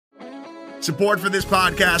Support for this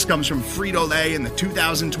podcast comes from Frito-Lay and the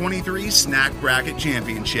 2023 Snack Bracket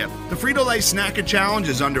Championship. The Frito-Lay Snack Challenge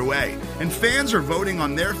is underway, and fans are voting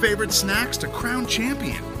on their favorite snacks to crown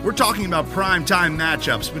champion. We're talking about primetime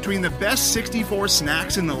matchups between the best 64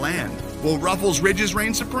 snacks in the land. Will Ruffles Ridges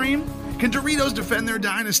reign supreme? Can Doritos defend their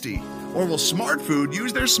dynasty? Or will Smart Food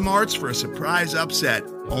use their smarts for a surprise upset?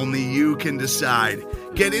 Only you can decide.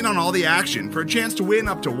 Get in on all the action for a chance to win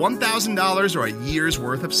up to $1,000 or a year's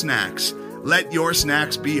worth of snacks. Let your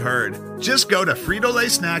snacks be heard. Just go to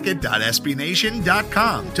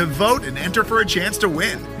fritolaysnacket.sbnation.com to vote and enter for a chance to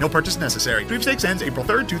win. No purchase necessary. Sweepstakes ends April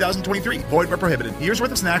 3rd, 2023. Void where prohibited. Year's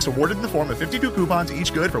worth of snacks awarded in the form of 52 coupons,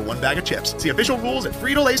 each good for one bag of chips. See official rules at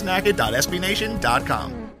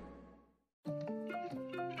fritolaysnacket.sbnation.com.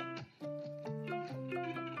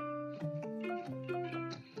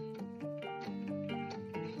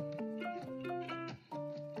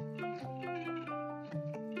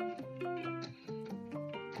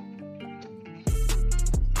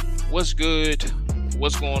 What's good?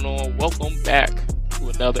 What's going on? Welcome back to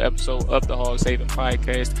another episode of the Hogs Haven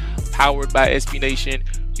podcast, powered by SB Nation.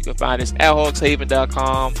 You can find us at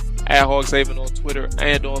hogshaven.com, at hogshaven on Twitter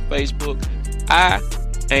and on Facebook. I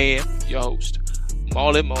am your host,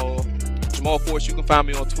 Maul and Maul. Jamal Force, you can find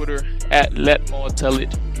me on Twitter at Let Maul Tell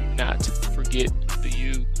It. Do not forget the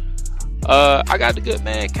U. I got the good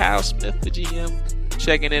man, KyleSmith4GM,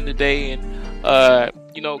 checking in today. And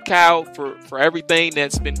Kyle, for everything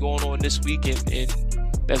that's been going on this week and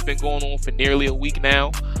that's been going on for nearly a week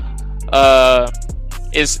now,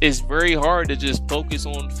 it's very hard to just focus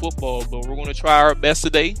on football, but we're going to try our best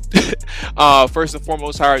today. First and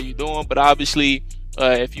foremost, how are you doing? But obviously,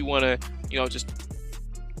 if you want to, just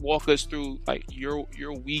walk us through like your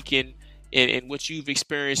week and what you've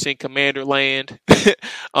experienced in Commander Land,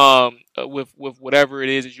 with whatever it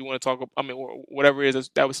is that you want to talk about. I mean, whatever it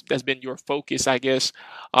is that's been your focus, I guess.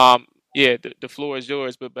 The floor is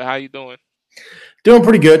yours. But how you doing? Doing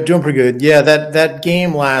pretty good. Yeah, that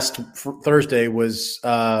game last Thursday was,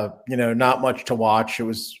 not much to watch.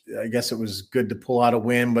 I guess it was good to pull out a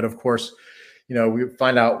win, but of course, we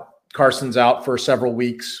find out Carson's out for several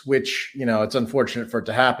weeks, which, it's unfortunate for it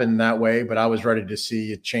to happen that way, but I was ready to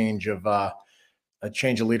see a change of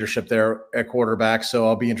leadership there at quarterback. So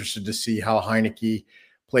I'll be interested to see how Heinicke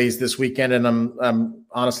plays this weekend. And I'm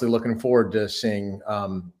honestly looking forward to seeing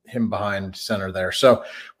him behind center there. So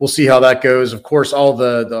we'll see how that goes. Of course, all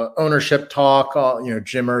the ownership talk,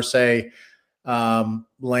 Jim Irsay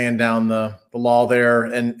laying down the law there,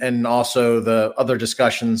 and also the other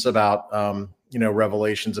discussions about,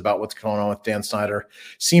 revelations about what's going on with Dan Snyder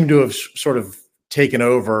seem to have sort of taken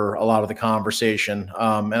over a lot of the conversation.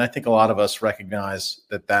 And I think a lot of us recognize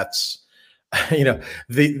that's,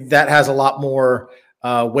 that has a lot more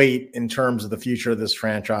weight in terms of the future of this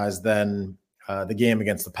franchise than the game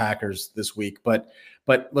against the Packers this week. But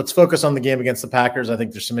let's focus on the game against the Packers. I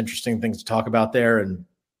think there's some interesting things to talk about there. And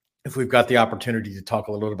if we've got the opportunity to talk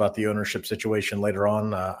a little bit about the ownership situation later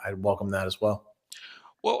on, I'd welcome that as well.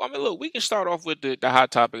 Well, I mean, look, we can start off with the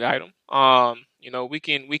hot topic item. We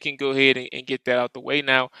can go ahead and get that out the way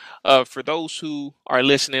now. For those who are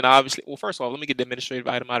listening, obviously, well, first of all, let me get the administrative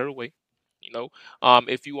item out of the way.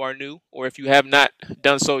 If you are new or if you have not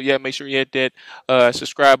done so yet, make sure you hit that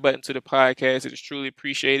subscribe button to the podcast. It is truly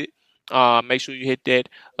appreciated. Make sure you hit that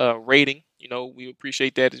rating. We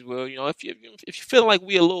appreciate that as well. If you feel like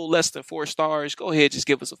we a little less than 4 stars, go ahead, just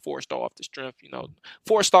give us a 4-star off the strength.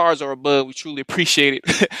 4 stars or above, we truly appreciate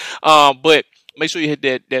it. But make sure you hit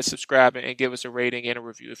that subscribe and give us a rating and a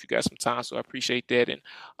review if you got some time. So I appreciate that. And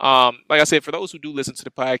like I said, for those who do listen to the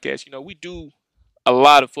podcast, we do a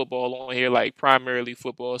lot of football on here, like primarily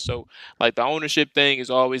football. So like the ownership thing has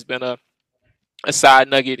always been a side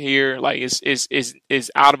nugget here. Like it's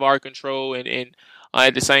out of our control, and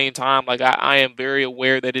at the same time, like I am very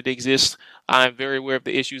aware that it exists. I am very aware of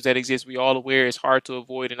the issues that exist. We all aware it's hard to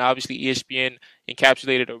avoid, and obviously ESPN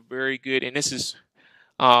encapsulated a very good. And this is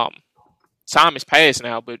time has passed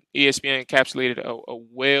now, but ESPN encapsulated a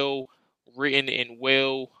well written and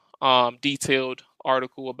well detailed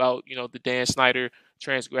article about the Dan Snyder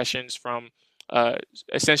transgressions from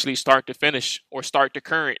essentially start to finish or start to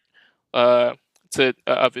current of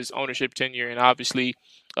his ownership tenure, and obviously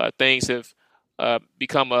things have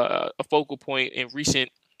become a focal point in recent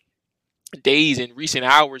days and recent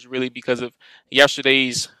hours, really, because of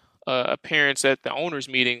yesterday's appearance at the owners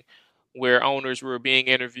meeting, where owners were being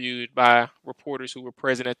interviewed by reporters who were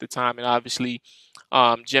present at the time. And obviously,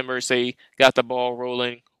 Jim Irsay got the ball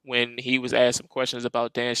rolling when he was asked some questions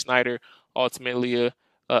about Dan Snyder, ultimately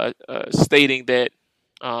stating that,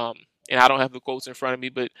 and I don't have the quotes in front of me,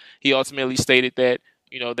 but he ultimately stated that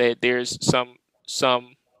that there's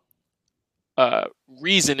some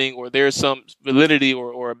reasoning, or there's some validity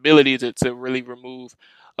or ability to really remove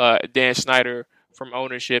Dan Snyder from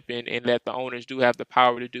ownership, and that the owners do have the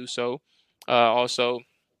power to do so. Also,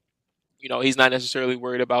 he's not necessarily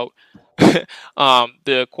worried about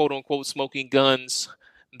the quote unquote smoking guns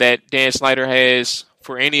that Dan Snyder has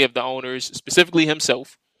for any of the owners, specifically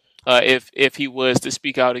himself, if he was to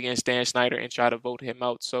speak out against Dan Snyder and try to vote him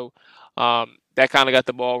out. So that kind of got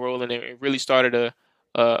the ball rolling, and it really started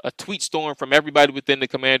a tweet storm from everybody within the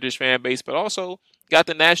Commanders fan base, but also got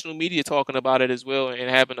the national media talking about it as well, and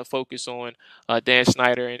having a focus on Dan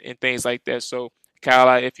Snyder and things like that. So,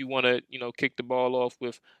 Kyle, if you want to, kick the ball off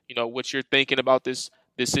with, what you're thinking about this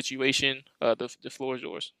situation, the floor is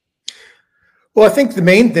yours. Well, I think the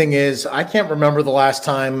main thing is I can't remember the last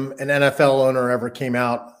time an NFL owner ever came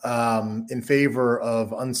out in favor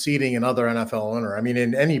of unseating another NFL owner. I mean,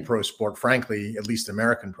 in any pro sport, frankly, at least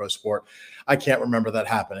American pro sport, I can't remember that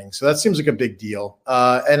happening. So that seems like a big deal.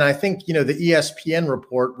 And I think, the ESPN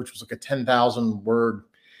report, which was like a 10,000 word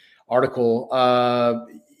article,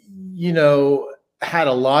 had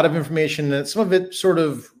a lot of information, and some of it sort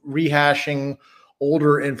of rehashing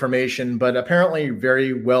older information, but apparently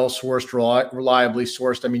very well sourced, reliably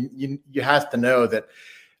sourced. I mean, you have to know that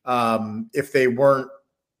if they weren't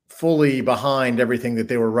fully behind everything that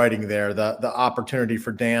they were writing there, the opportunity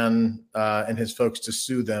for Dan and his folks to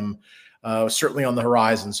sue them was certainly on the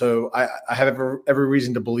horizon. So I have every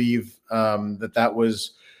reason to believe that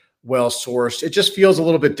was well sourced. It just feels a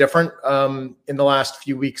little bit different in the last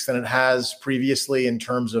few weeks than it has previously, in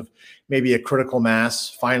terms of maybe a critical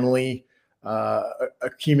mass finally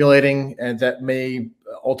accumulating, and that may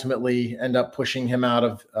ultimately end up pushing him out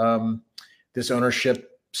of this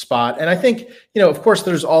ownership spot. And I think, of course,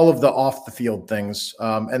 there's all of the off the field things,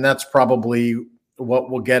 and that's probably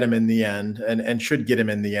what will get him in the end, and should get him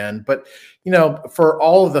in the end. But, for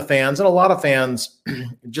all of the fans, and a lot of fans,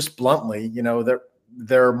 just bluntly,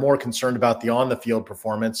 they're more concerned about the on the field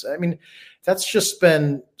performance. I mean, that's just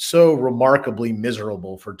been so remarkably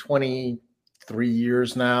miserable for 23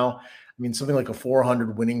 years now. I mean, something like a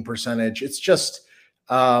 400 winning percentage. It's just,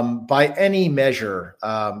 by any measure,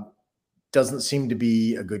 doesn't seem to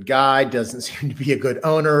be a good guy, doesn't seem to be a good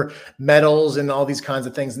owner, medals and all these kinds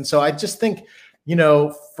of things. And so I just think,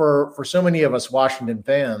 for so many of us Washington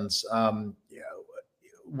fans,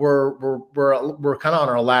 we're kind of on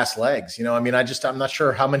our last legs. I mean, I'm not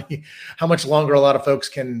sure how much longer a lot of folks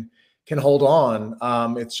can hold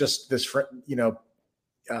on. It's just this,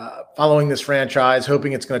 following this franchise,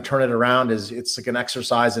 hoping it's going to turn it around, it's like an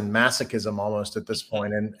exercise in masochism almost at this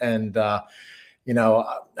point. And I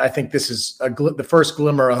think this is the first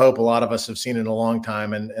glimmer of hope a lot of us have seen in a long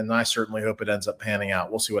time. And I certainly hope it ends up panning out.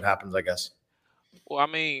 We'll see what happens, I guess. Well, I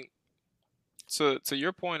mean, to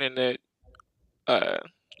your point in that,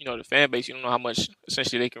 the fan base, you don't know how much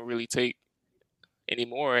essentially they can really take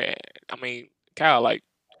anymore. I mean, Kyle, like,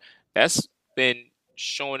 that's been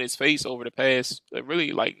showing its face over the past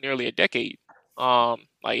really like nearly a decade.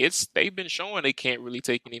 They've been showing they can't really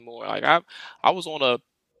take anymore. Like I was on a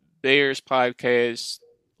Bears podcast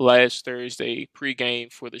last Thursday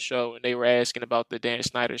pregame for the show, and they were asking about the Dan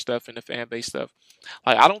Snyder stuff and the fan base stuff.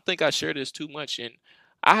 Like, I don't think I share this too much, and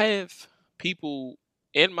I have people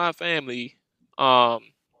in my family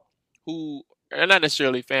who are not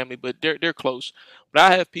necessarily family, but they're close. But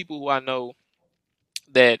I have people who I know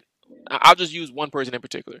that, I'll just use one person in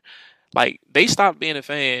particular. Like, they stopped being a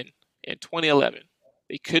fan in 2011.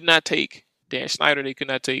 They could not take Dan Snyder. They could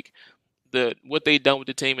not take what they'd done with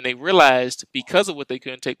the team, and they realized because of what they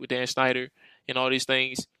couldn't take with Dan Snyder and all these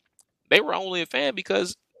things, they were only a fan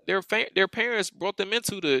because their parents brought them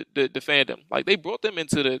into the fandom. Like, they brought them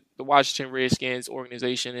into the Washington Redskins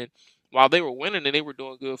organization, and while they were winning and they were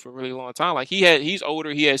doing good for a really long time, like, he's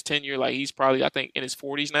older, he has tenure, like, he's probably, I think, in his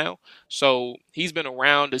 40s now, so he's been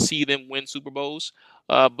around to see them win Super Bowls,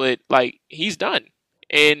 but like, he's done,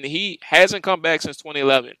 and he hasn't come back since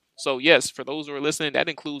 2011. So yes, for those who are listening, that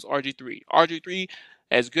includes RG3. RG3,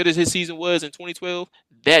 as good as his season was in 2012,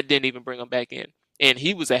 that didn't even bring him back in. And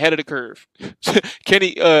he was ahead of the curve.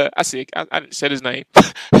 Kenny, I didn't say his name.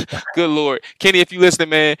 Good Lord. Kenny, if you listen,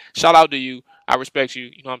 man, shout out to you. I respect you.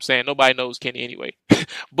 You know what I'm saying? Nobody knows Kenny anyway.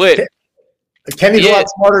 But Kenny's a lot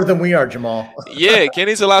smarter than we are, Jamal. Yeah,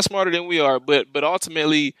 Kenny's a lot smarter than we are. But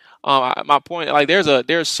ultimately, my point, like,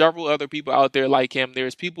 there's several other people out there like him.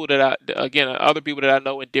 There's people other people that I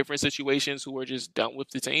know in different situations who are just done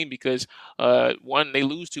with the team because one, they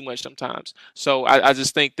lose too much sometimes. So I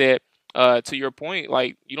just think that to your point,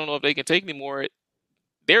 like, you don't know if they can take anymore.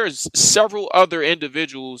 There's several other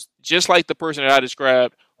individuals just like the person that I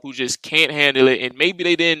described who just can't handle it. And maybe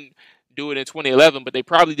they didn't do it in 2011, but they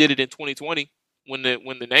probably did it in 2020 when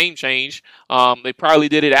the name changed. They probably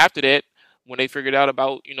did it after that when they figured out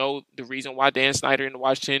about, the reason why Dan Snyder and the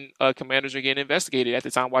Washington Commanders are getting investigated at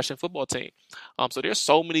the time Washington football team. So there's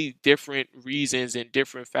so many different reasons and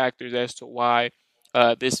different factors as to why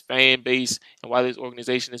this fan base and why this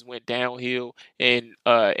organization has went downhill. And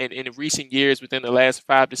in recent years, within the last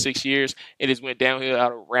 5 to 6 years, it has went downhill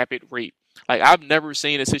at a rapid rate. Like, I've never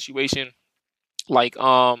seen a situation like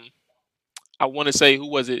I want to say, who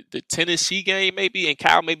was it? The Tennessee game, maybe. And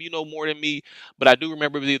Kyle, maybe you know more than me, but I do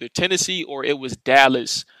remember it was either Tennessee or it was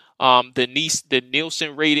Dallas. The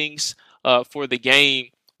Nielsen ratings for the game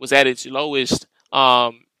was at its lowest.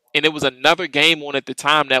 And it was another game on at the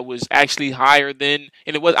time that was actually higher than,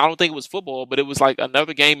 and it was, I don't think it was football, but it was like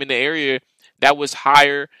another game in the area that was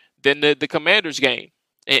higher than the Commanders game.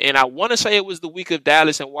 And I want to say it was the week of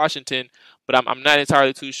Dallas and Washington, but I'm not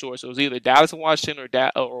entirely too sure. So it was either Dallas and Washington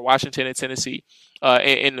or Washington and Tennessee.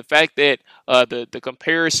 And the fact that the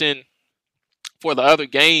comparison for the other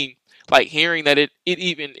game, like hearing that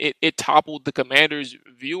it toppled the Commanders'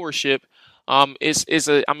 viewership,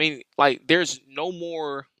 there's no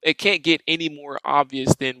more. It can't get any more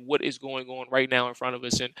obvious than what is going on right now in front of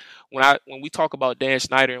us. And when we talk about Dan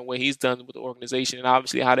Snyder and what he's done with the organization, and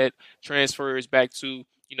obviously how that transfers back to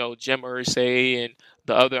Jim Irsay and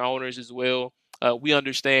the other owners as well, we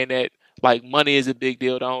understand that like money is a big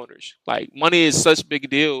deal to owners. Like money is such a big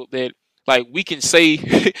deal that like we can say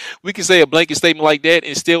a blanket statement like that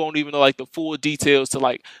and still don't even know like the full details to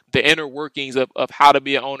like the inner workings of how to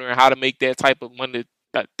be an owner and how to make that type of money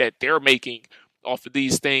that they're making off of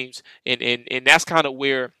these things. And that's kind of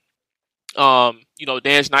where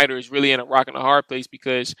Dan Snyder is really in a rock and a hard place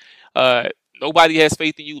because nobody has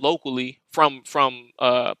faith in you locally from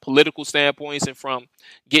political standpoints and from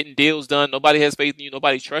getting deals done. Nobody has faith in you.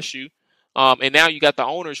 Nobody trusts you. And now you got the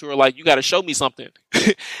owners who are like, you got to show me something.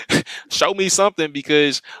 Show me something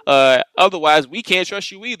because otherwise we can't trust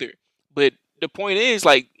you either. But the point is,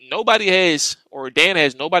 like, Dan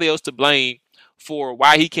has nobody else to blame for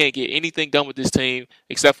why he can't get anything done with this team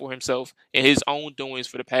except for himself and his own doings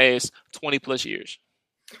for the past 20 plus years.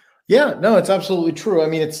 Yeah, no, it's absolutely true. I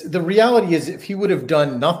mean, the reality is if he would have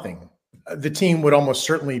done nothing, the team would almost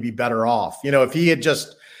certainly be better off. If he had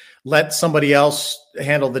just let somebody else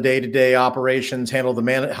handle the day-to-day operations,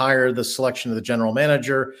 hire the selection of the general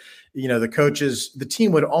manager, the coaches, the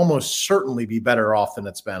team would almost certainly be better off than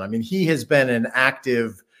it's been. I mean, he has been an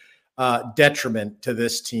active detriment to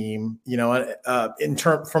this team,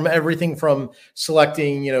 from everything from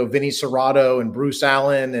selecting, Vinny Serrato and Bruce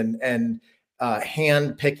Allen and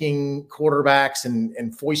hand picking quarterbacks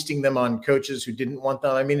and foisting them on coaches who didn't want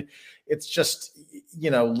them. I mean, it's just,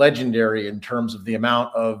 legendary in terms of the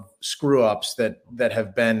amount of screw ups that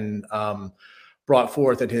have been brought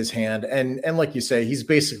forth at his hand. And like you say, he's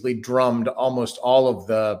basically drummed almost all of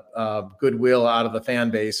the goodwill out of the fan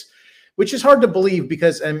base, which is hard to believe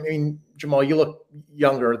because, I mean, Jamal, you look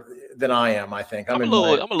younger than I am, I think. I'm a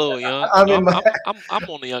little young. I'm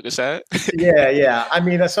on the younger side. Yeah. I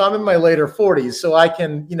mean, so I'm in my later 40s, so I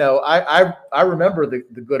can, I remember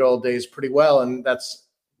the good old days pretty well, and that's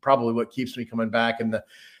probably what keeps me coming back, and the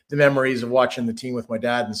memories of watching the team with my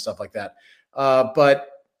dad and stuff like that. But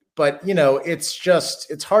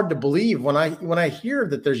it's hard to believe when I hear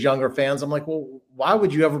that there's younger fans. I'm like, well, why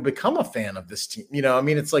would you ever become a fan of this team? I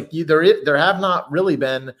mean, it's like there have not really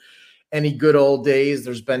been any good old days.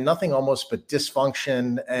 There's been nothing almost but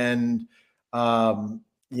dysfunction and,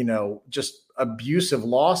 just abusive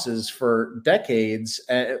losses for decades,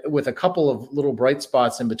 with a couple of little bright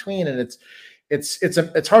spots in between. And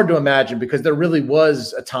it's hard to imagine because there really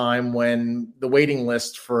was a time when the waiting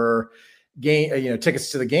list for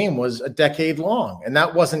tickets to the game was a decade long. And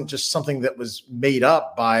that wasn't just something that was made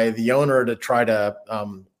up by the owner to try to,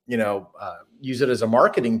 use it as a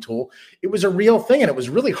marketing tool. It was a real thing, and it was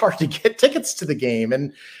really hard to get tickets to the game.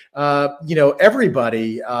 And,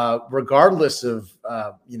 everybody, regardless of,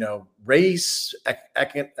 race,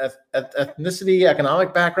 ethnicity,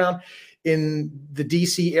 economic background in the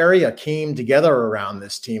DC area came together around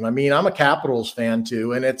this team. I mean, I'm a Capitals fan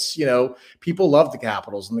too, and it's, people love the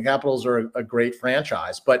Capitals, and the Capitals are a great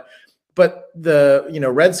franchise, but the,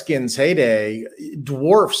 Redskins heyday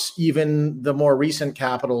dwarfs even the more recent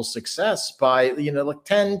Capitals success by, like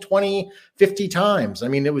 10, 20, 50 times. I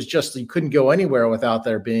mean, it was just, you couldn't go anywhere without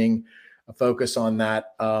there being a focus on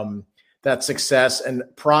that, that success and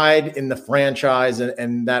pride in the franchise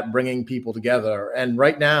and that bringing people together. And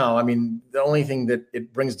right now, I mean, the only thing that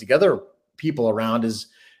it brings together people around is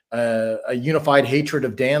a unified hatred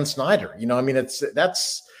of Dan Snyder. I mean,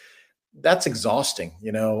 that's that's exhausting,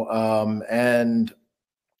 and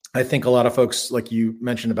I think a lot of folks, like you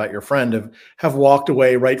mentioned about your friend, have walked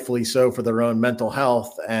away, rightfully so, for their own mental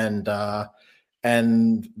health, and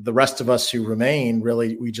the rest of us who remain,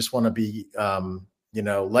 really, we just want to be,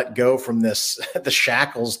 let go from this, the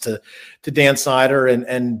shackles to Dan Snyder,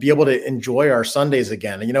 and be able to enjoy our Sundays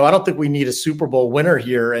again. I don't think we need a Super Bowl winner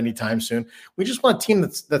here anytime soon. We just want a team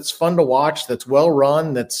that's fun to watch, that's well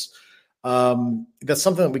run, that's something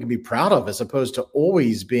that we can be proud of, as opposed to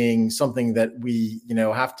always being something that we,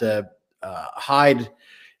 have to hide,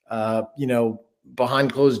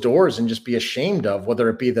 behind closed doors and just be ashamed of, whether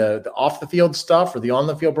it be the off the field stuff or the on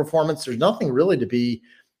the field performance. There's nothing really to be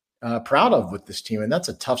proud of with this team. And that's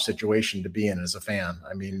a tough situation to be in as a fan.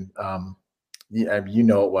 I mean, you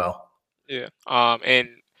know it well. Yeah. And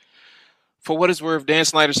for what it's worth, Dan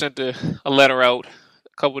Snyder sent a letter out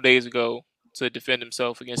a couple of days ago to defend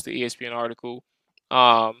himself against the ESPN article.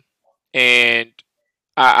 And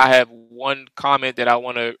I have one comment that I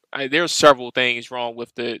want to. There's several things wrong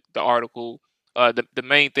with the article. The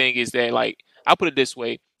main thing is that, like, I'll put it this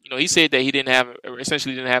way. He said that he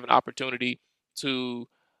essentially didn't have an opportunity to,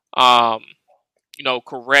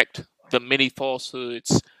 correct the many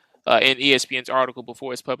falsehoods in ESPN's article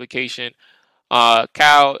before its publication.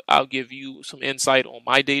 Kyle, I'll give you some insight on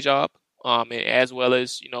my day job, and as well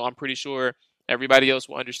as, I'm pretty sure everybody else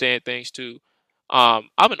will understand things too. I'm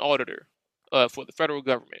an auditor for the federal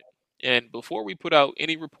government, and before we put out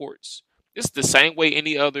any reports, this is the same way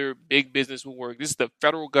any other big business will work. This is the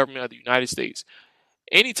federal government of the United States.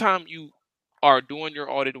 Anytime you are doing your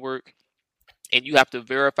audit work and you have to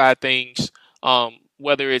verify things,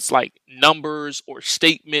 whether it's like numbers or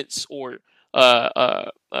statements or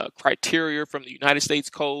criteria from the United States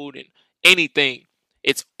Code and anything,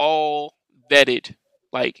 it's all vetted.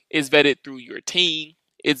 Like, it's vetted through your team,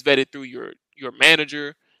 it's vetted through your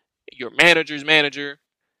manager, your manager's manager,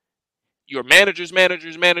 your manager's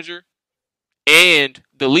manager's manager, and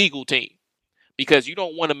the legal team. Because you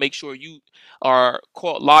don't want to make sure you are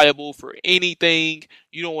caught liable for anything.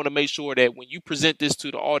 You don't want to make sure that when you present this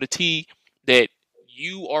to the auditee that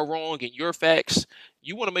you are wrong in your facts.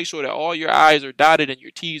 You want to make sure that all your I's are dotted and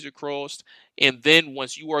your T's are crossed. And then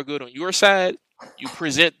once you are good on your side, you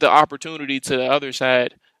present the opportunity to the other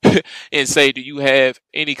side and say, do you have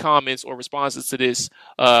any comments or responses to this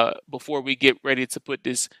before we get ready to put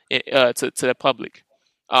this to the public?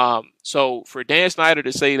 So for Dan Snyder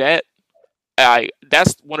to say that,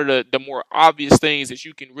 that's one of the more obvious things that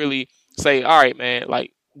you can really say, all right, man,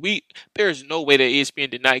 like, there's no way that ESPN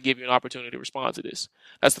did not give you an opportunity to respond to this.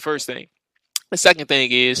 That's the first thing. The second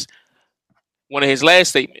thing is, one of his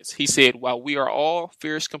last statements, he said, while we are all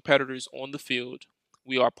fierce competitors on the field,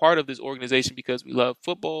 we are part of this organization because we love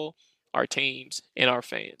football, our teams, and our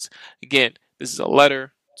fans. Again, this is a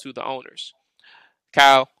letter to the owners.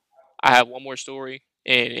 Kyle, I have one more story,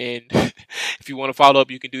 and if you want to follow up,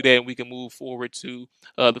 you can do that, and we can move forward to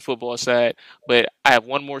the football side. But I have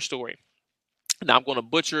one more story. Now, I'm going to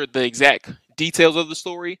butcher the exact details of the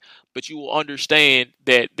story, but you will understand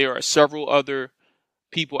that there are several other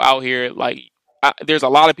people out here. Like, there's a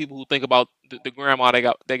lot of people who think about the grandma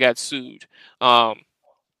that got sued. When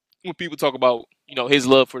people talk about, his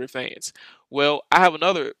love for the fans. Well, I have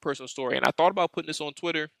another personal story, and I thought about putting this on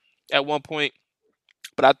Twitter at one point,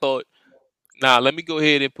 but I thought, nah, let me go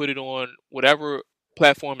ahead and put it on whatever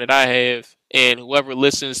platform that I have, and whoever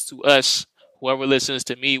listens to us, whoever listens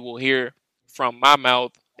to me will hear from my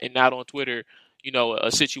mouth and not on Twitter,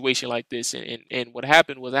 a situation like this. And what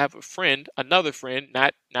happened was, I have a friend, another friend,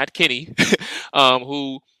 not Kenny,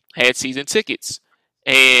 who had season tickets.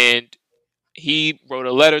 And he wrote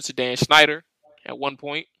a letter to Dan Snyder at one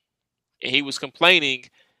point, and he was complaining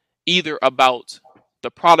either about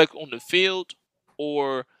the product on the field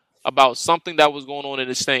or about something that was going on in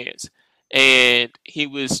the stands. And he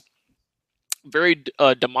was very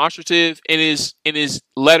demonstrative in his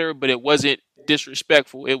letter, but it wasn't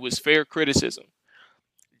disrespectful. It was fair criticism.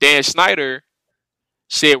 Dan Snyder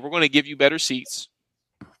said, we're going to give you better seats,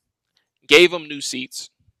 gave him new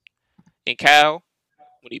seats. And Kyle,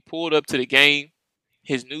 when he pulled up to the game,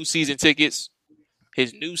 his new season tickets,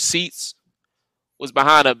 his new seats was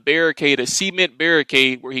behind a cement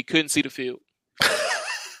barricade where he couldn't see the field.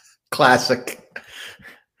 Classic.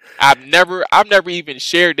 I've never even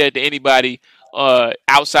shared that to anybody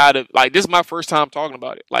outside of, like, this is my first time talking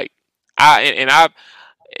about it. Like, I've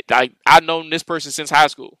known this person since high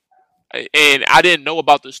school, and I didn't know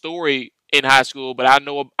about the story in high school, but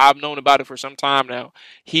I've known about it for some time now.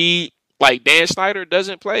 He Like, Dan Snyder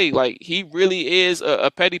doesn't play. Like, he really is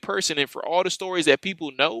a petty person. And for all the stories that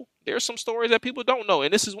people know, there's some stories that people don't know.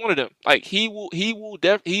 And this is one of them. Like, he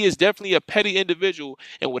is definitely a petty individual.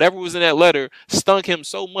 And whatever was in that letter stung him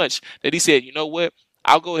so much that he said, you know what?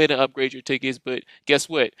 I'll go ahead and upgrade your tickets. But guess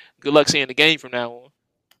what? Good luck seeing the game from now on.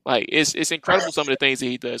 Like, it's incredible some of the things that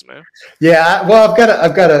he does, man. Yeah. Well,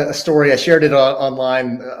 I've got a story. I shared it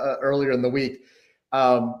online earlier in the week.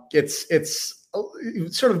 It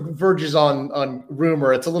sort of verges on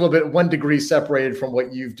rumor. It's a little bit 1 degree separated from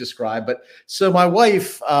what you've described. But so my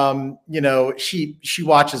wife, she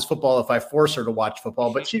watches football if I force her to watch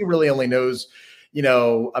football, but she really only knows,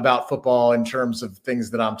 about football in terms of things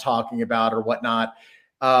that I'm talking about or whatnot.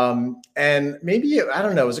 And maybe, I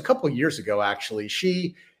don't know, it was a couple of years ago, actually.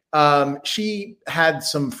 She had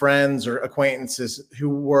some friends or acquaintances who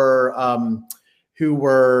were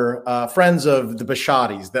friends of the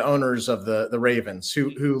Bashottis, the owners of the Ravens,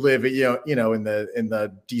 who live, in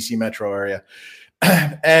the DC metro area.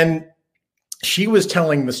 And she was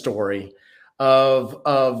telling the story of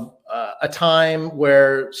a time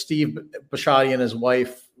where Steve Bashotti and his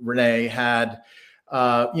wife, Renee, had,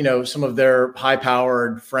 some of their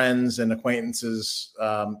high-powered friends and acquaintances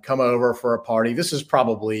come over for a party. This is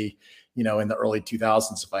probably, in the early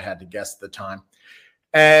 2000s, if I had to guess at the time.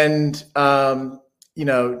 And,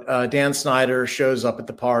 Dan Snyder shows up at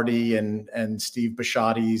the party, and Steve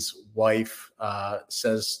Bashotti's wife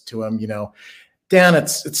says to him, Dan,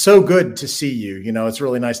 it's so good to see you. It's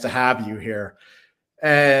really nice to have you here.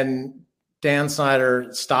 And Dan Snyder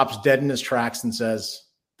stops dead in his tracks and says,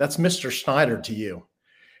 "That's Mr. Snyder to you."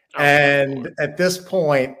 And at this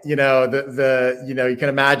point, you can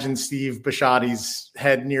imagine Steve Bashotti's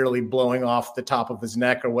head nearly blowing off the top of his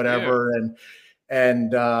neck or whatever. Yeah.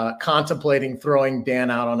 And contemplating throwing Dan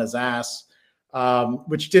out on his ass,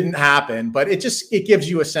 which didn't happen. But it gives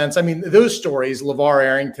you a sense. I mean, those stories, LeVar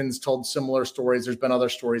Arrington's told similar stories. There's been other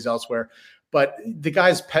stories elsewhere. But the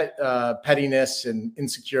guy's pettiness and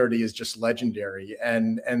insecurity is just legendary.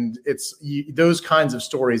 And those kinds of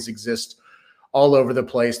stories exist all over the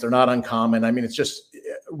place. They're not uncommon. I mean, it's just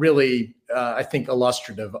really, I think,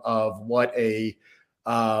 illustrative of what a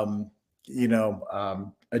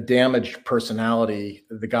damaged personality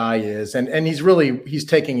the guy is. And he's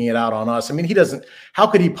taking it out on us. I mean, how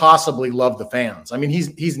could he possibly love the fans? I mean,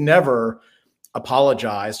 he's never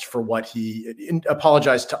apologized for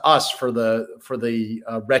apologized to us for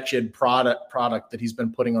the wretched product that he's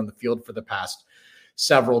been putting on the field for the past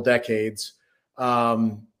several decades.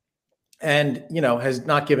 And, has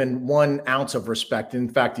not given 1 ounce of respect. In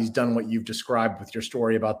fact, he's done what you've described with your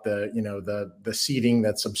story about the seating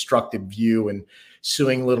that's obstructed view and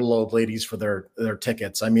suing little old ladies for their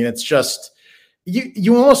tickets. I mean, it's just,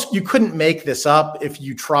 you couldn't make this up if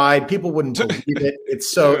you tried. People wouldn't believe it.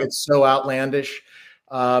 It's so outlandish.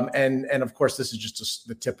 And of course, this is just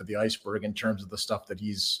the tip of the iceberg in terms of the stuff that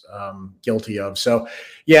he's guilty of. So,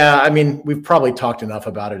 yeah, I mean, we've probably talked enough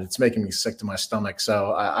about it. It's making me sick to my stomach.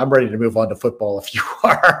 So I'm ready to move on to football if you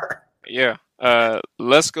are. Yeah.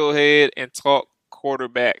 Let's go ahead and talk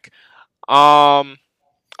quarterback.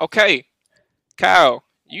 Okay. Kyle,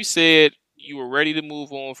 you said you were ready to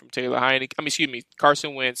move on from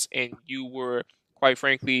Carson Wentz, and you were, quite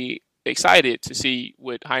frankly, excited to see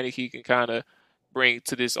what Heinicke can kind of bring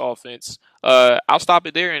to this offense. I'll stop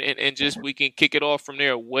it there and just we can kick it off from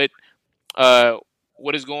there. What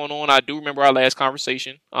is going on? I do remember our last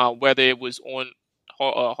conversation, whether it was on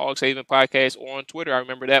Hogs Haven podcast or on Twitter. I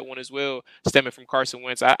remember that one as well, stemming from Carson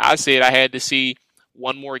Wentz. I said I had to see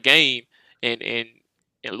one more game, and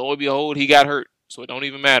lo and behold, he got hurt. So it don't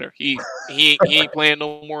even matter. He ain't playing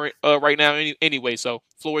no more right now anyway. So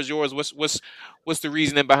floor is yours. What's the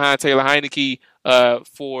reasoning behind Taylor Heinicke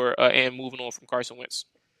for and moving on from Carson Wentz?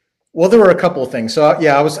 Well, there were a couple of things. So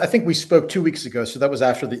I think we spoke 2 weeks ago. So that was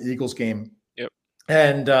after the Eagles game. Yep.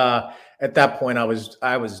 And at that point, I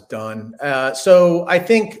was done. So I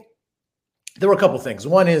think there were a couple of things.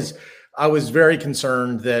 One is I was very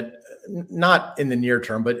concerned that, not in the near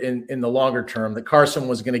term, but in the longer term, that Carson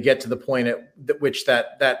was going to get to the point at which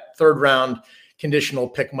that 3rd round conditional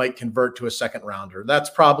pick might convert to a 2nd rounder. That's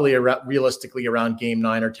probably realistically around game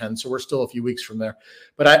 9 or 10. So we're still a few weeks from there.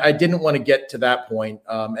 But I didn't want to get to that point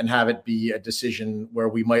and have it be a decision where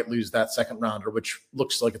we might lose that 2nd rounder, which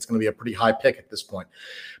looks like it's going to be a pretty high pick at this point.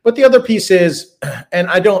 But the other piece is, and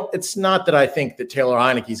it's not that I think that Taylor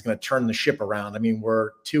Heinicke is going to turn the ship around. I mean,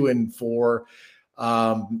 we're 2-4.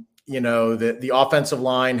 The offensive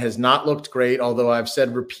line has not looked great, although I've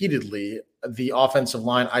said repeatedly the offensive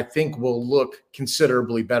line, I think, will look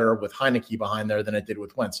considerably better with Heinicke behind there than it did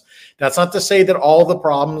with Wentz. That's not to say that all the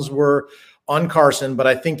problems were on Carson, but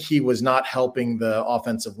I think he was not helping the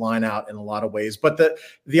offensive line out in a lot of ways. But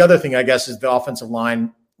the other thing, I guess, is the offensive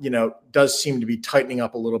line, does seem to be tightening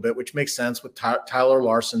up a little bit, which makes sense with Tyler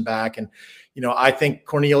Larson back. And, I think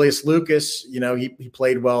Cornelius Lucas, he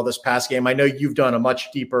played well this past game. I know you've done a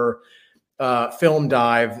much deeper film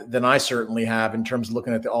dive than I certainly have in terms of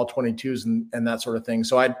looking at the all 22s and that sort of thing.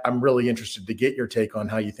 So I'm really interested to get your take on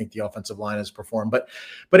how you think the offensive line has performed. But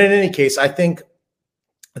in any case, I think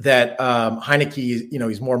that Heinicke,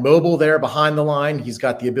 he's more mobile there behind the line. He's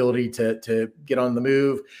got the ability to get on the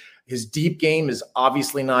move. His deep game is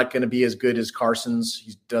obviously not going to be as good as Carson's.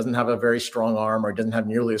 He doesn't have a very strong arm, or doesn't have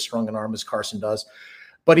nearly as strong an arm as Carson does.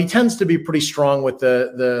 But he tends to be pretty strong with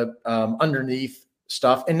the underneath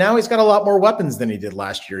stuff. And now he's got a lot more weapons than he did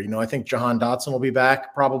last year. I think Jahan Dotson will be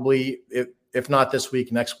back probably, if not this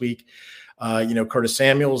week, next week. Curtis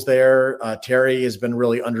Samuel's there. Terry has been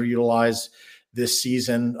really underutilized this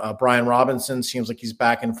season. Brian Robinson seems like he's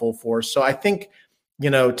back in full force. So I think,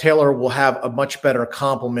 Taylor will have a much better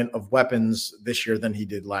complement of weapons this year than he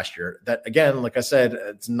did last year. That, again, like I said,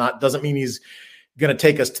 doesn't mean he's going to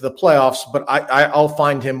take us to the playoffs, but I'll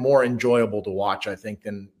find him more enjoyable to watch, I think,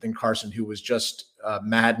 than Carson, who was just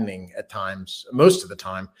maddening at times, most of the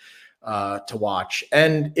time, to watch.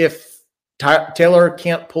 And if Taylor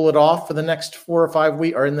can't pull it off for the next 4 or 5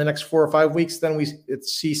 weeks, or in the next 4 or 5 weeks, then we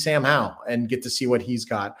see Sam Howell and get to see what he's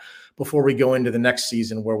got before we go into the next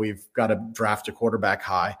season where we've got to draft a quarterback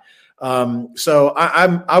high. So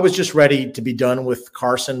I was just ready to be done with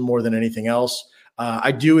Carson more than anything else.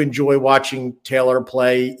 I do enjoy watching Taylor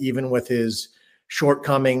play, even with his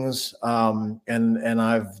shortcomings. And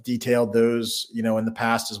I've detailed those, in the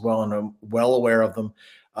past as well, and I'm well aware of them.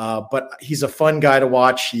 But he's a fun guy to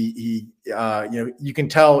watch. He you can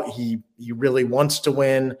tell he really wants to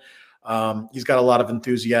win. He's got a lot of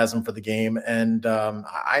enthusiasm for the game. And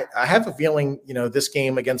I have a feeling, this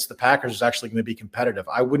game against the Packers is actually going to be competitive.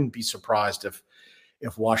 I wouldn't be surprised if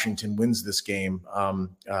Washington wins this game,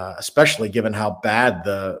 especially given how bad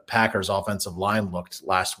the Packers offensive line looked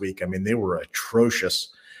last week. I mean, they were atrocious.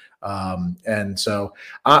 And so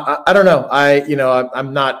I don't know.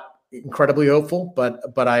 I'm not incredibly hopeful,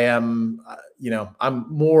 but I am, I'm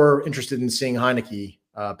more interested in seeing Heinicke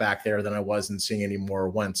back there than I was in seeing any more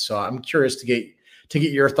Wentz. So I'm curious to get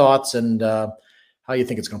your thoughts and how you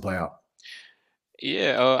think it's going to play out.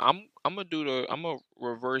 Yeah, I'm gonna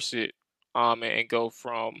reverse it and go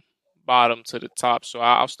from bottom to the top. So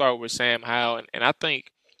I'll start with Sam Howell, and I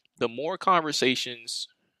think the more conversations,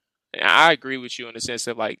 and I agree with you in the sense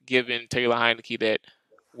of like giving Taylor Heinicke that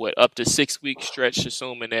up to 6 week stretch,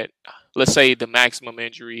 assuming that, let's say the maximum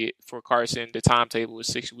injury for Carson, the timetable is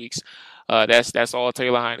 6 weeks. That's all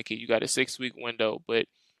Taylor Heinicke. You got a 6 week window, but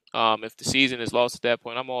if the season is lost at that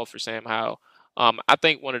point, I'm all for Sam Howell. I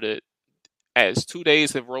think as 2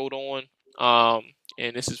 days have rolled on,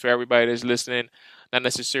 and this is for everybody that's listening, not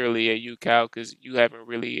necessarily at you, Kyle, because you haven't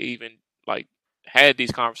really even had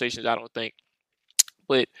these conversations, I don't think.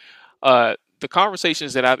 But the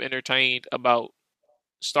conversations that I've entertained about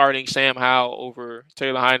starting Sam Howell over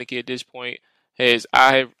Taylor Heinicke at this point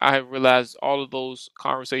I have realized all of those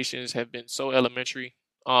conversations have been so elementary,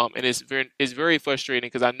 and it's very frustrating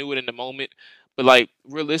because I knew it in the moment, but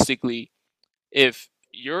realistically, if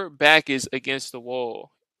your back is against the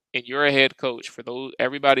wall and you're a head coach,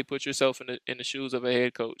 everybody put yourself in the shoes of a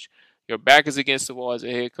head coach. Your back is against the wall as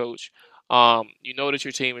a head coach. You know that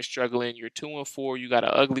your team is struggling. You're 2-4. You got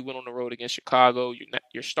an ugly win on the road against Chicago.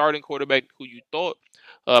 Your starting quarterback, who you thought,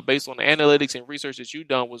 based on the analytics and research that you've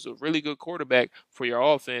done, was a really good quarterback for your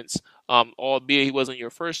offense. Albeit he wasn't your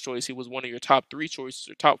first choice, he was one of your top 3 choices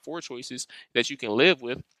or top 4 choices that you can live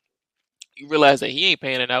with. You realize that he ain't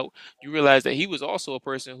panning out. You realize that he was also a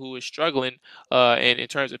person who is struggling and in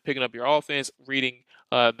terms of picking up your offense, reading,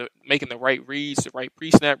 making the right reads, the right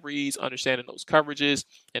pre-snap reads, understanding those coverages,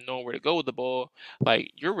 and knowing where to go with the ball.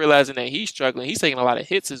 You're realizing that he's struggling. He's taking a lot of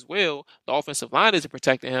hits as well. The offensive line isn't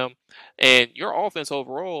protecting him. And your offense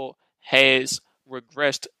overall has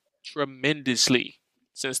regressed tremendously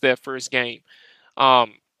since that first game. I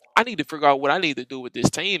need to figure out what I need to do with this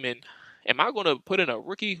team. And am I going to put in a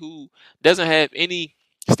rookie who doesn't have any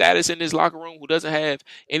status in his locker room, who doesn't have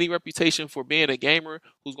any reputation for being a gamer,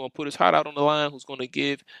 who's going to put his heart out on the line, who's going to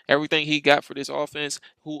give everything he got for this offense,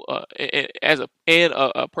 who as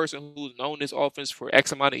a person who's known this offense for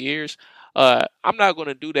X amount of years? I'm not going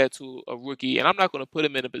to do that to a rookie, and I'm not going to put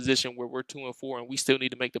him in a position where we're 2-4 and we still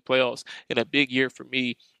need to make the playoffs in a big year for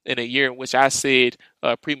me, in a year in which I said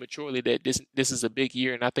prematurely that this is a big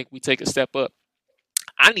year and I think we take a step up.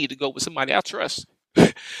 I need to go with somebody I trust.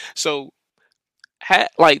 So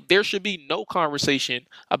there should be no conversation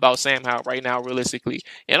about Sam Howell right now, realistically.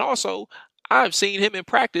 And also, I've seen him in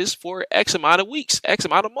practice for X amount of weeks, X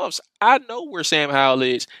amount of months. I know where Sam Howell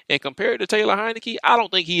is, and compared to Taylor Heinicke, I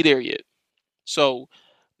don't think he's there yet. So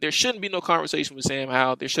there shouldn't be no conversation with Sam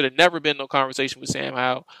Howell. There should have never been no conversation with Sam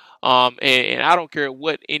Howell. And I don't care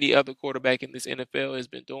what any other quarterback in this NFL has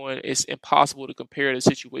been doing. It's impossible to compare the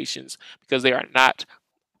situations because they are not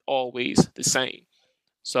always the same.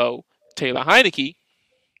 So Taylor Heinicke,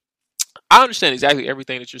 I understand exactly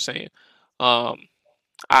everything that you're saying. Um,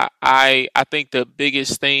 I think the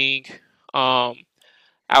biggest thing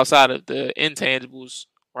outside of the intangibles,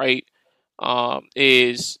 right,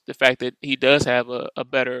 is the fact that he does have a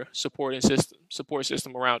better support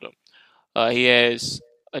system around him. He has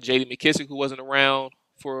a J.D. McKissick who wasn't around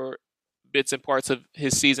for bits and parts of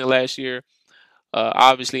his season last year.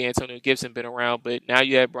 Obviously, Antonio Gibson been around, but now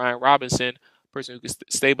you have Brian Robinson, person who can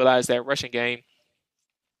stabilize that rushing game.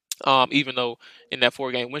 Even though in that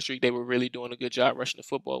 4-game win streak, they were really doing a good job rushing the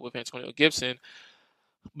football with Antonio Gibson.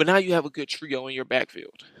 But now you have a good trio in your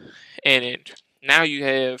backfield. And now you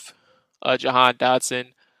have Jahan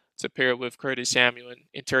Dotson to pair with Curtis Samuel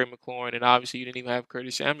and Terry McLaurin. And obviously, you didn't even have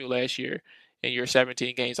Curtis Samuel last year in your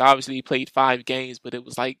 17 games. Obviously, he played 5 games, but it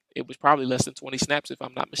was probably less than 20 snaps, if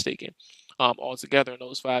I'm not mistaken, altogether in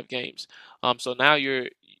those 5 games. So now you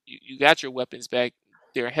got your weapons back.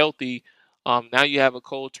 They're healthy. Now you have a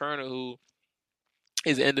Cole Turner who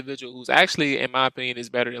is an individual who's actually, in my opinion, is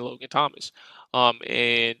better than Logan Thomas.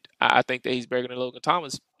 And I think that he's better than Logan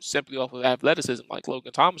Thomas simply off of athleticism. Like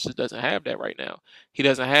Logan Thomas just doesn't have that right now. He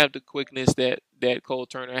doesn't have the quickness that Cole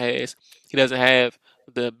Turner has. He doesn't have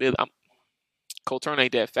the ability. Cole Turner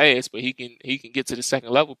ain't that fast, but he can get to the second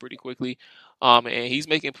level pretty quickly. And he's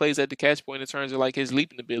making plays at the catch point in terms of like his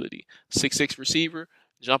leaping ability. 6'6" receiver,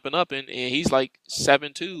 jumping up, and he's like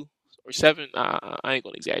 7'2" or 7. I ain't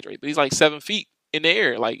gonna exaggerate, but he's like 7 feet in the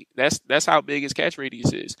air. Like that's how big his catch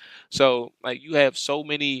radius is. So like you have so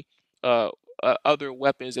many other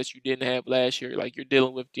weapons that you didn't have last year. Like you're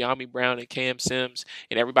dealing with De'Ami Brown and Cam Sims,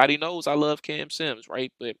 and everybody knows I love Cam Sims,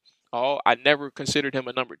 right? But I never considered him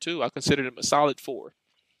a number 2. I considered him a solid 4,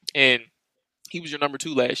 and he was your number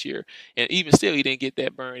 2 last year. And even still, he didn't get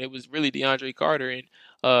that burn. It was really DeAndre Carter and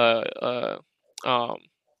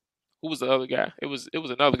who was the other guy? It was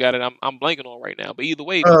another guy that I'm blanking on right now. But either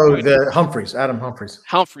way, the Humphreys, Adam Humphreys.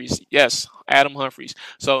 Humphreys, yes, Adam Humphreys.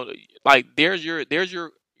 So like, there's your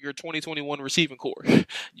 2021 receiving core.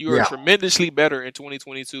 You are tremendously better in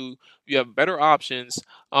 2022. You have better options.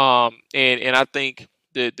 And I think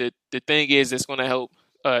the thing is it's going to help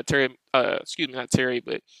Terry. Not Terry,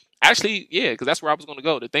 but actually, yeah, because that's where I was going to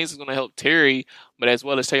go. The things that's going to help Terry, but as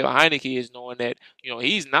well as Taylor Heinicke, is knowing that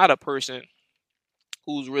he's not a person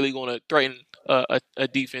who's really going to threaten a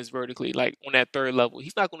defense vertically, like on that third level.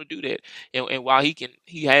 He's not going to do that. And while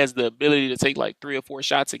he has the ability to take like 3 or 4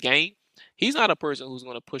 shots a game, he's not a person who's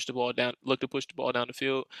going to push the ball down the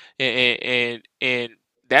field. And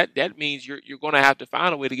that means you're going to have to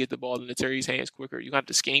find a way to get the ball into Terry's hands quicker. You have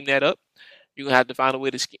to scheme that up. You're going to have to find a way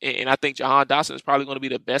to, and I think Jahan Dotson is probably going to be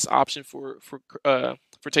the best option for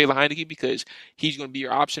Taylor Heinicke, because he's going to be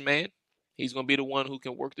your option man. He's going to be the one who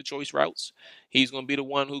can work the choice routes. He's going to be the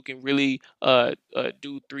one who can really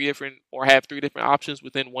do 3 different options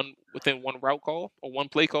within one route call or one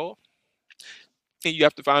play call. And you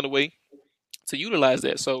have to find a way to utilize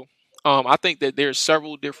that. So I think that there's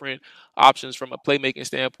several different options from a playmaking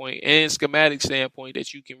standpoint and schematic standpoint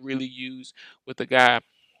that you can really use with a guy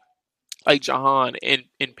like Jahan in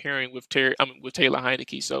pairing with Taylor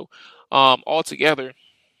Heinicke. So altogether,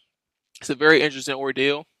 it's a very interesting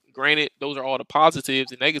ordeal. Granted, those are all the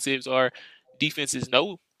positives. The negatives are defenses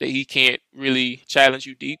know that he can't really challenge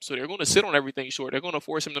you deep, so they're going to sit on everything short. They're going to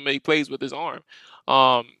force him to make plays with his arm.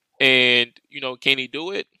 And can he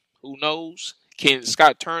do it? Who knows? Can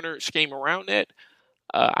Scott Turner scheme around that?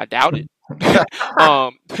 I doubt it.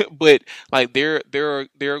 But like there are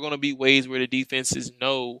going to be ways where the defenses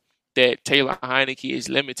know that Taylor Heinicke is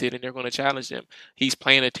limited, and they're going to challenge him. He's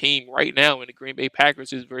playing a team right now in the Green Bay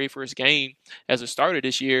Packers, his very first game as a starter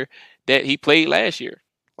this year, that he played last year.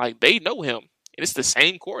 Like, they know him. And it's the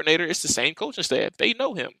same coordinator. It's the same coaching staff. They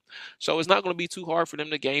know him. So it's not going to be too hard for them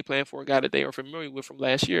to game plan for a guy that they are familiar with from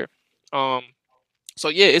last year. So,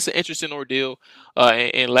 yeah, it's an interesting ordeal.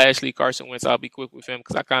 And lastly, Carson Wentz, I'll be quick with him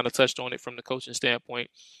because I kind of touched on it from the coaching standpoint.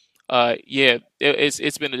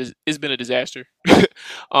 It's been a disaster.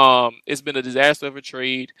 It's been a disaster of a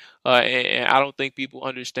trade, and I don't think people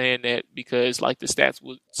understand that, because like the stats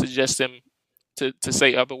would suggest them to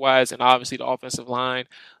say otherwise. And obviously the offensive line,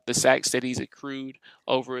 the sacks that he's accrued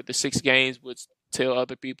over the 6 games would tell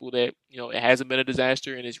other people that, it hasn't been a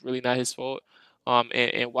disaster and it's really not his fault.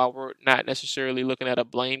 And while we're not necessarily looking at a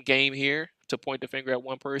blame game here to point the finger at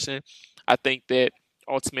one person, I think that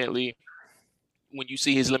ultimately when you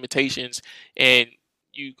see his limitations and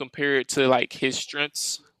you compare it to like his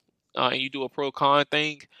strengths, and you do a pro con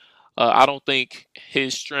thing, I don't think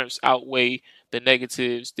his strengths outweigh the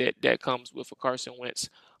negatives that comes with a Carson Wentz.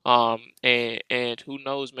 And who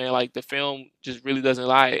knows, man? Like the film just really doesn't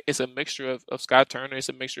lie. It's a mixture of Scott Turner. It's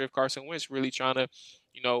a mixture of Carson Wentz really trying to,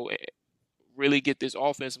 you know, really get this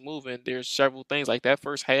offense moving. There's several things like that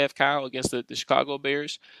first half, Kyle, against the Chicago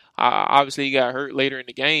Bears. Obviously, he got hurt later in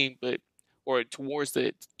the game, but or towards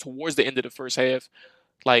the end of the first half,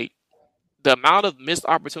 like the amount of missed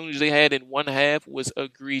opportunities they had in one half was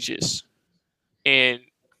egregious, and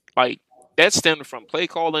like that stemmed from play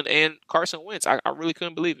calling and Carson Wentz. I really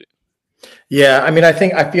couldn't believe it. Yeah, I mean, I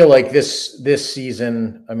feel like this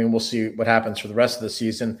season. I mean, we'll see what happens for the rest of the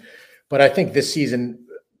season, but I think this season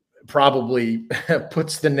probably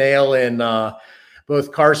puts the nail in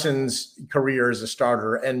both Carson's career as a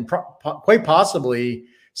starter and quite possibly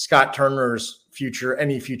Scott Turner's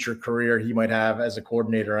any future career he might have as a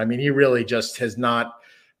coordinator. I mean, he really just has not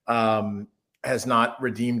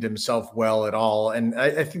redeemed himself well at all. And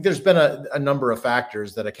I think there's been a number of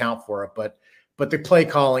factors that account for it, but the play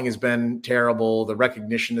calling has been terrible. The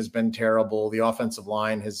recognition has been terrible. The offensive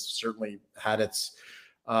line has certainly had its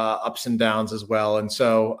ups and downs as well. And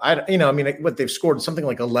so what they've scored something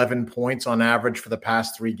like 11 points on average for the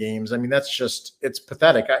past 3 games. I mean, it's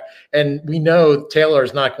pathetic. And we know Taylor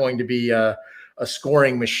is not going to be a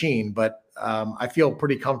scoring machine, but I feel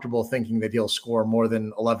pretty comfortable thinking that he'll score more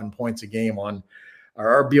than 11 points a game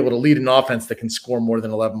or be able to lead an offense that can score more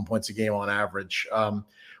than 11 points a game on average.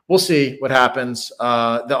 We'll see what happens.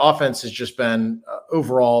 The offense has just been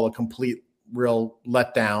overall a complete real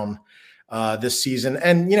letdown this season.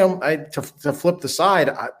 And, to flip the side,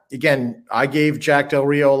 I gave Jack Del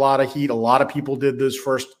Rio a lot of heat. A lot of people did those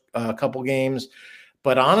first couple games.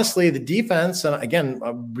 But honestly, the defense, and again,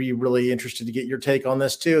 I'd be really interested to get your take on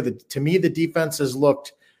this too. To me, the defense has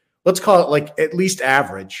looked, let's call it like at least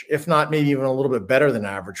average, if not maybe even a little bit better than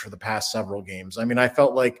average for the past several games. I mean, I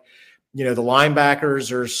felt like, the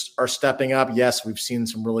linebackers are stepping up. Yes, we've seen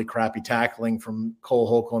some really crappy tackling from Cole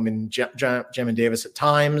Holcomb and Jamin Davis at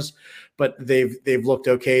times, but they've looked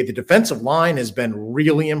okay. The defensive line has been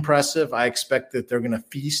really impressive. I expect that they're going to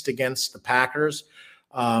feast against the Packers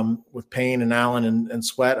with Payne and Allen and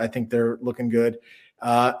Sweat. I think they're looking good.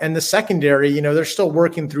 And the secondary, they're still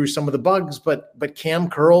working through some of the bugs, but Cam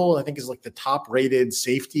Curl, I think, is like the top rated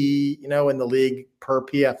safety, in the league per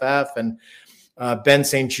PFF. And Ben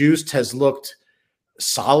St. Juste has looked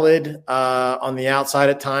solid on the outside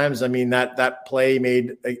at times. I mean, that play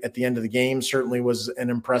made at the end of the game certainly was an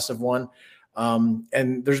impressive one.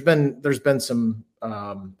 And there's been some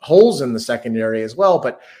holes in the secondary as well,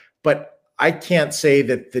 but I can't say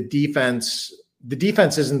that the defense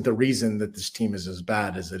isn't the reason that this team is as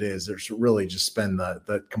bad as it is. There's really just been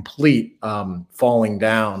the complete falling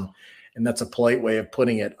down. And that's a polite way of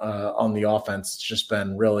putting it on the offense. It's just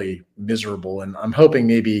been really miserable. And I'm hoping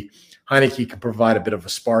maybe Heinicke can provide a bit of a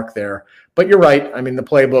spark there. But you're right. I mean, the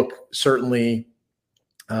playbook certainly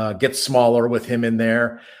gets smaller with him in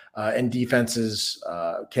there, and defenses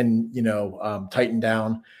can, tighten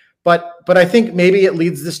down. But I think maybe it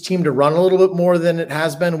leads this team to run a little bit more than it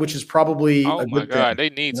has been, which is probably a good thing. They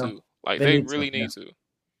need to. Like they really need to.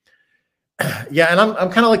 Yeah, and I'm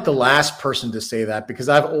kind of like the last person to say that because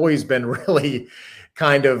I've always been really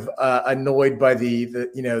kind of annoyed by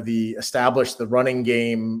the established the running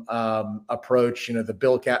game approach, the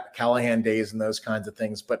Bill Callahan days and those kinds of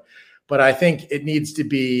things. But I think it needs to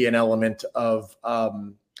be an element of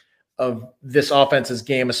this offense's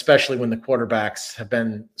game, especially when the quarterbacks have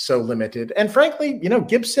been so limited. And frankly,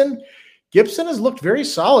 Gibson has looked very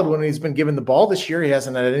solid when he's been given the ball this year. He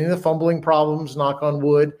hasn't had any of the fumbling problems, knock on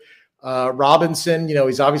wood. Robinson,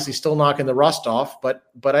 he's obviously still knocking the rust off, but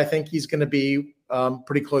I think he's going to be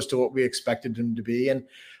pretty close to what we expected him to be. And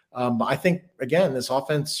I think, again, this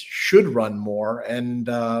offense should run more. And,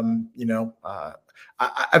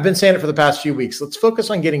 I've been saying it for the past few weeks. Let's focus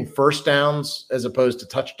on getting first downs as opposed to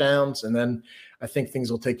touchdowns. And then I think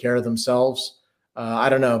things will take care of themselves. I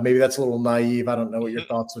don't know. Maybe that's a little naive. I don't know what your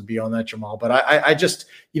thoughts would be on that, Jamal. But I just,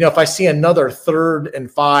 if I see another 3rd and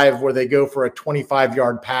 5 where they go for a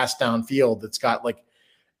 25-yard pass downfield that's got like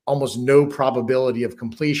almost no probability of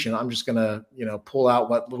completion, I'm just going to, pull out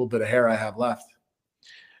what little bit of hair I have left.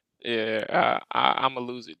 Yeah, I'm going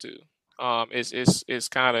to lose it too. It's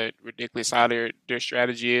kind of ridiculous how their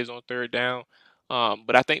strategy is on 3rd down.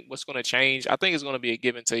 But I think what's going to change, I think it's going to be a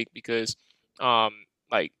give and take because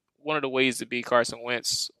Like one of the ways to beat Carson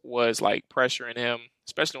Wentz was like pressuring him,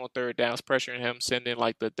 especially on third downs, pressuring him, sending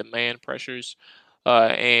like the demand pressures,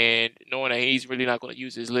 and knowing that he's really not going to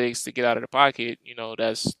use his legs to get out of the pocket.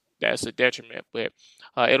 That's a detriment. But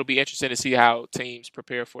it'll be interesting to see how teams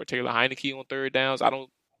prepare for Taylor Heinicke on third downs.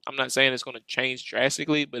 I'm not saying it's going to change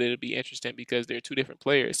drastically, but it'll be interesting because they're two different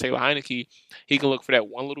players. Taylor Heinicke, he can look for that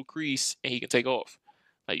one little crease and he can take off.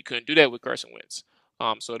 Like you couldn't do that with Carson Wentz.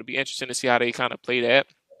 So it'll be interesting to see how they kind of play that.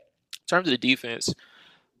 In terms of the defense,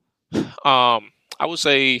 I would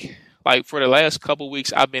say like for the last couple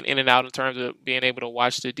weeks, I've been in and out in terms of being able to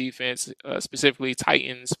watch the defense, specifically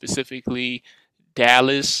Titans, specifically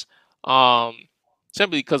Dallas.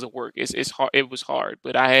 Simply because of work. It's hard. It was hard,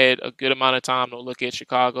 but I had a good amount of time to look at the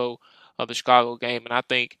Chicago game, and I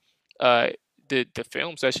think the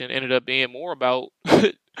film session ended up being more about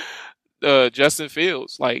Justin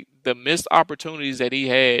Fields. Like the missed opportunities that he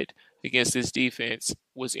had against this defense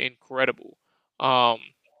was incredible. Um,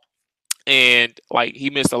 and like he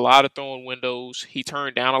missed a lot of throwing windows. He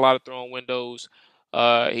turned down a lot of throwing windows.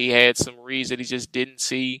 He had some reads that he just didn't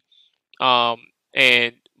see. Um,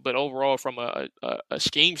 and but overall, from a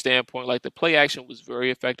scheme standpoint, like the play action was very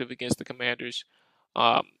effective against the Commanders.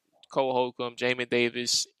 Um, Cole Holcomb, Jamin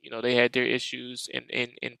Davis, they had their issues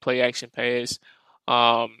in play action pass.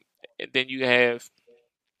 And then you have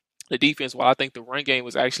the defense. While I think the run game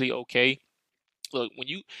was actually okay, look, when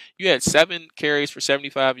you had 7 carries for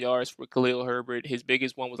 75 yards for Khalil Herbert, his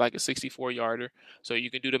biggest one was like a 64-yarder. So you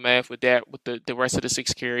can do the math with that with the rest of the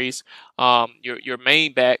 6 carries. Your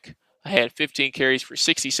main back had 15 carries for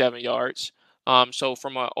 67 yards. So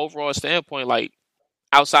from an overall standpoint, like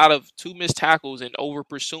outside of 2 missed tackles and over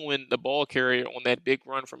pursuing the ball carrier on that big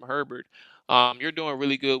run from Herbert, you're doing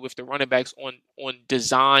really good with the running backs on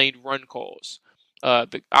designed run calls.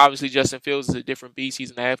 Obviously Justin Fields is a different beast.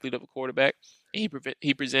 He's an athlete of a quarterback. He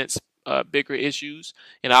presents bigger issues,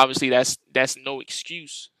 and obviously that's no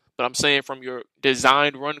excuse. But I'm saying from your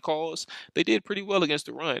designed run calls, they did pretty well against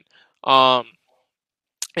the run,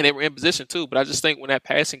 and they were in position too. But I just think when that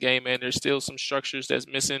passing game, man, there's still some structures that's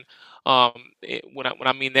missing. When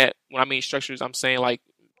I mean structures, I'm saying like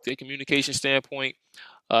the communication standpoint.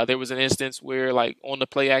 There was an instance where like on the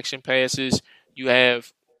play action passes, you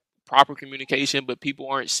have proper communication, but people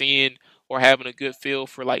aren't seeing or having a good feel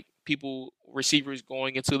for like receivers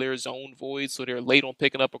going into their zone void, so they're late on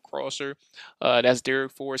picking up a crosser. That's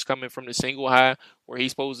Derek Forrest coming from the single high, where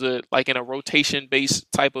he's supposed to, like in a rotation-based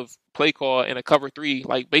type of play call in a cover 3,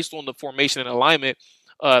 like based on the formation and alignment,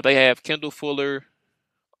 they have Kendall Fuller,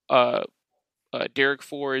 Derek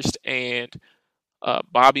Forrest, and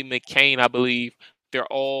Bobby McCain, I believe. They're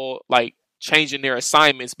all like changing their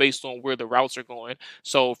assignments based on where the routes are going.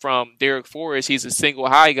 So from Derek Forrest, he's a single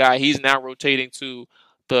high guy. He's now rotating to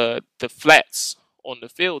the flats on the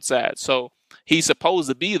field side. So he's supposed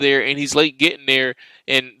to be there, and he's late getting there.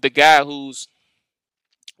 And the guy who's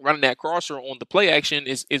running that crosser on the play action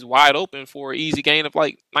is wide open for an easy gain of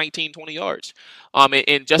like 19, 20 yards.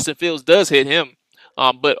 And Justin Fields does hit him.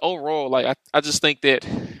 But overall, like I just think that,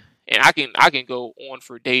 and I can go on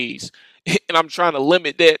for days, and I'm trying to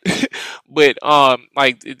limit that. But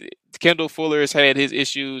like Kendall Fuller has had his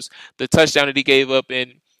issues. The touchdown that he gave up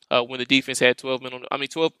when the defense had 12 men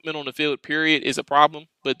on the field, period, is a problem.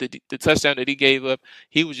 But the touchdown that he gave up,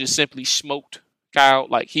 he was just simply smoked, Kyle.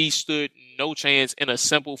 Like he stood no chance in a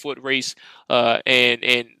simple foot race.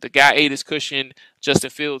 And the guy ate his cushion.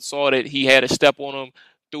 Justin Fields saw that he had a step on him,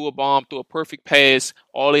 threw a bomb, threw a perfect pass.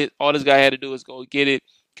 All this guy had to do is go get it.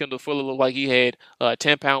 Kendall Fuller looked like he had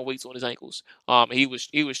 10-pound weights on his ankles. He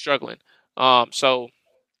was struggling. So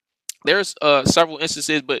there's several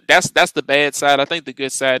instances, but that's the bad side. I think the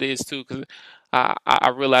good side is too, because I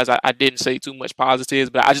realized I didn't say too much positives,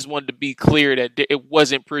 but I just wanted to be clear that it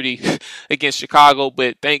wasn't pretty against Chicago.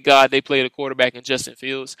 But thank God they played a quarterback in Justin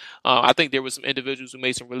Fields. I think there were some individuals who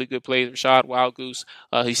made some really good plays. Rashad Wildgoose,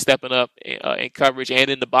 he's stepping up in coverage and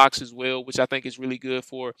in the box as well, which I think is really good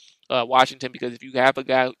for Washington, because if you have a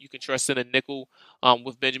guy you can trust in a nickel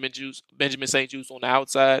with Benjamin St. Juste on the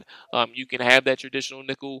outside, you can have that traditional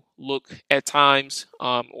nickel look at times,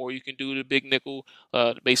 or you can do the big nickel,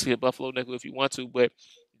 basically a Buffalo nickel if you want to. But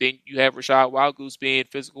then you have Rashad Wildgoose being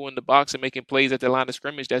physical in the box and making plays at the line of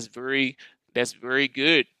scrimmage. That's very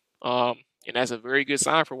good. And that's a very good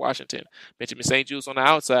sign for Washington. Benjamin St. Juste on the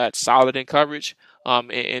outside, solid in coverage,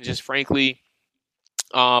 and just frankly,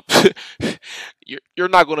 you're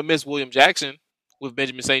not going to miss William Jackson with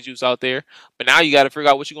Benjamin St. Juste out there. But now you got to figure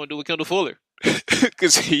out what you're going to do with Kendall Fuller.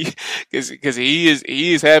 because he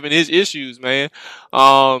is having his issues, man.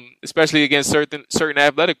 Especially against certain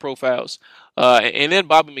athletic profiles. And then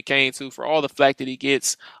Bobby McCain too, for all the flack that he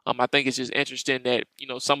gets. I think it's just interesting that, you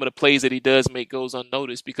know, some of the plays that he does make goes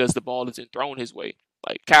unnoticed because the ball isn't thrown his way.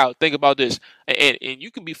 Like, Kyle, think about this, and you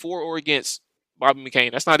can be for or against Bobby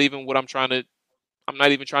McCain. That's not even what I'm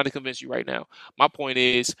not even trying to convince you right now. My point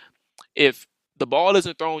is, if the ball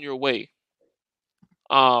isn't thrown your way,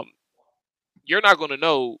 you're not going to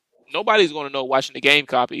know. Nobody's going to know watching the game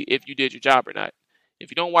copy if you did your job or not. If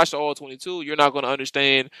you don't watch the All 22, you're not going to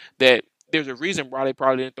understand that there's a reason why they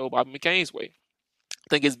probably didn't throw Bobby McCain's way. I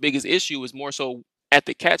think his biggest issue is more so at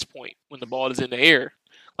the catch point when the ball is in the air.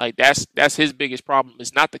 Like, that's his biggest problem.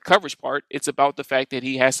 It's not the coverage part. It's about the fact that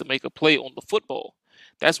he has to make a play on the football.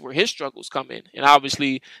 That's where his struggles come in. And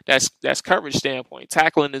obviously that's coverage standpoint.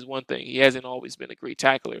 Tackling is one thing. He hasn't always been a great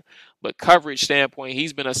tackler. But coverage standpoint,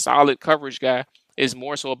 he's been a solid coverage guy. It's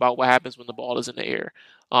more so about what happens when the ball is in the air.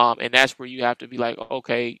 And that's where you have to be like,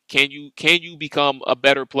 okay, can you become a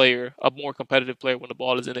better player, a more competitive player when the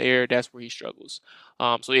ball is in the air? That's where he struggles.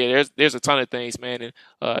 So yeah, there's a ton of things, man. And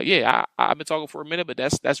I've been talking for a minute, but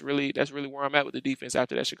that's really where I'm at with the defense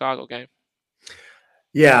after that Chicago game.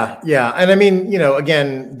 Yeah. And I mean, you know,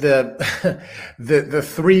 again, the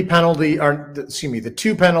the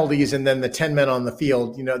 2 penalties and then the 10 men on the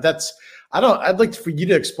field, you know, I'd like for you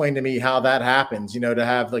to explain to me how that happens, you know, to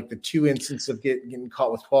have like the 2 instances of getting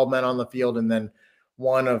caught with 12 men on the field and then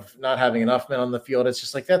one of not having enough men on the field. It's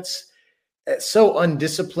just like, that's so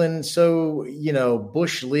undisciplined. So, you know,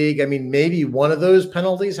 Bush League, I mean, maybe one of those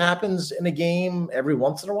penalties happens in a game every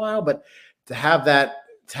once in a while, but to have that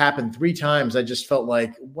happen 3 times, I just felt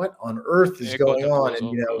like, what on earth is going on?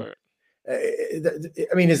 And, you know,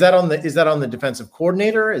 I mean, is that on the defensive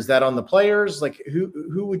coordinator? Is that on the players? Like, who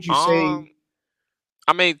would you say?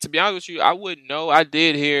 I mean, to be honest with you, I wouldn't know. I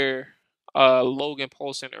did hear Logan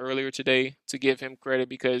Paulson earlier today, to give him credit,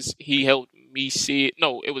 because he helped me see it.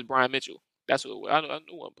 No, it was Brian Mitchell. That's what it was. I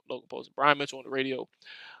knew Logan Paulson. Brian Mitchell on the radio.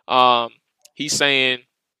 He's saying,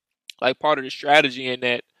 like, part of the strategy in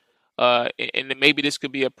that, and maybe this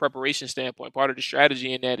could be a preparation standpoint. Part of the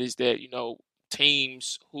strategy in that is that, you know,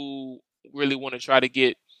 teams who really want to try to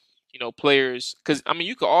get, you know, players, because I mean,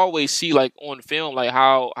 you can always see, like, on film, like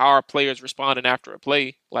how are players responding after a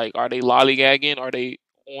play. Like, are they lollygagging? Are they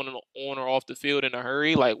on or off the field in a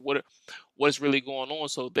hurry? Like, what's really going on?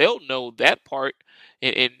 So they'll know that part,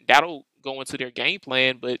 and that'll go into their game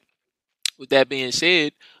plan. But with that being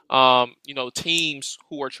said, you know, teams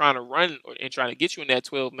who are trying to run and trying to get you in that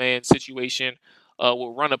 12-man situation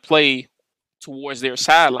will run a play towards their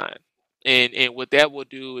sideline. And what that will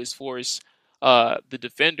do is force the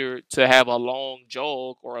defender to have a long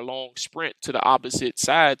jog or a long sprint to the opposite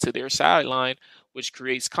side, to their sideline, which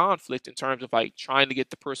creates conflict in terms of, like, trying to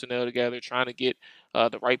get the personnel together, trying to get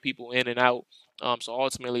the right people in and out. So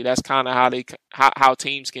ultimately, that's kind of how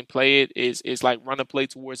teams can play it, is like run a play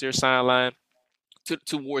towards their sideline,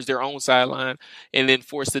 towards their own sideline, and then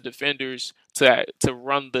force the defenders to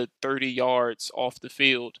run the 30 yards off the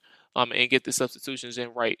field and get the substitutions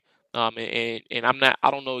in right. And I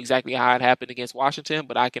don't know exactly how it happened against Washington,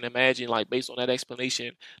 but I can imagine, like, based on that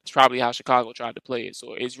explanation, it's probably how Chicago tried to play it.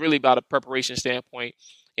 So it's really about a preparation standpoint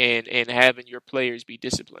and having your players be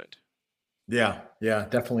disciplined. Yeah,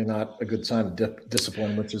 definitely not a good sign of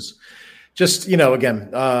discipline, which is just, you know,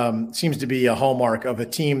 again, seems to be a hallmark of a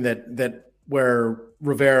team that where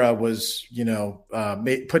Rivera was, you know,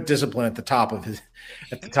 put discipline at the top of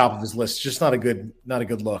his list. Just not a good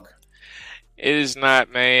look. It is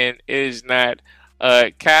not, man. It is not.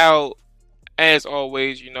 Kyle, as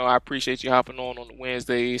always, you know, I appreciate you hopping on the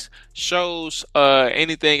Wednesdays shows.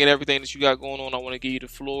 Anything and everything that you got going on, I want to give you the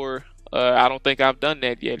floor. I don't think I've done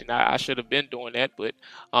that yet, and I should have been doing that. But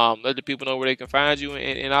let the people know where they can find you,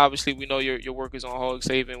 and obviously we know your work is on Hog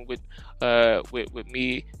Saving with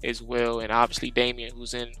me as well, and obviously Damien,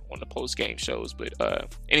 who's in on the post game shows. But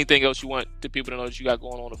anything else you want the people to know that you got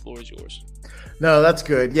going on, the floor is yours. No, that's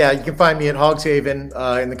good. Yeah, you can find me at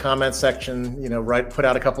Hogshaven in the comments section. You know, put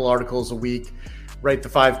out a couple articles a week. Write the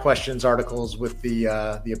 5 questions articles with the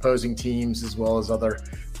opposing teams, as well as other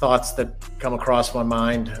thoughts that come across my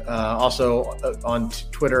mind. Also on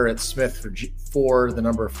Twitter at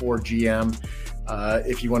Smith4GM.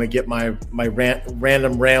 If you want to get my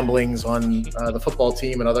random ramblings on the football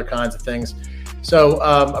team and other kinds of things. So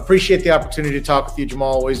appreciate the opportunity to talk with you,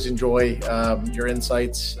 Jamal. Always enjoy your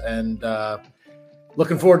insights, and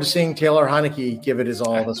looking forward to seeing Taylor Heinicke give it his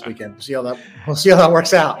all this weekend. We'll see how that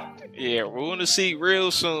works out. Yeah, we're going to see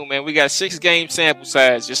real soon, man. We got 6 game sample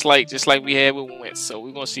size, just like we had with Wentz. So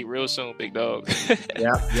we're going to see real soon, big dog.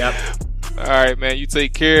 Yep. All right, man. You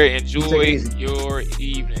take care. Enjoy your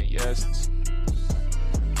evening. Yes.